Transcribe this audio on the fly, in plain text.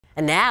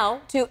And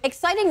now to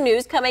exciting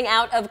news coming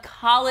out of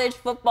college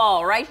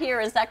football right here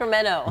in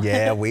Sacramento.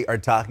 Yeah, we are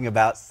talking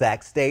about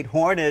Sac State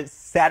Hornets.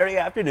 Saturday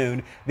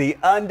afternoon, the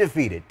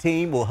undefeated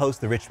team will host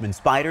the Richmond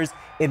Spiders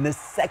in the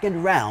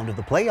second round of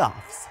the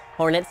playoffs.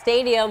 Hornet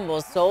Stadium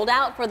was sold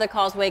out for the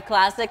Causeway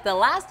Classic the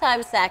last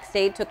time Sac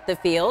State took the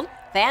field.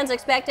 Fans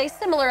expect a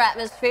similar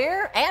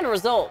atmosphere and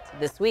result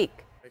this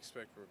week. I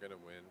expect we're going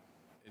to win.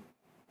 It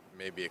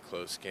may be a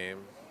close game.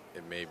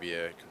 It may be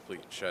a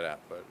complete shutout,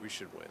 but we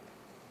should win.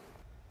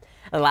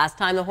 The last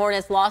time the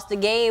Hornets lost a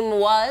game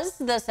was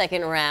the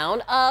second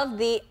round of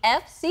the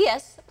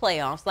FCS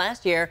playoffs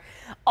last year,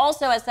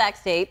 also at Sac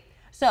State.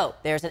 So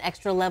there's an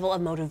extra level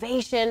of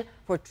motivation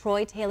for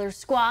Troy Taylor's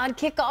squad.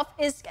 Kickoff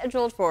is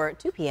scheduled for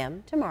 2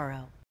 p.m. tomorrow.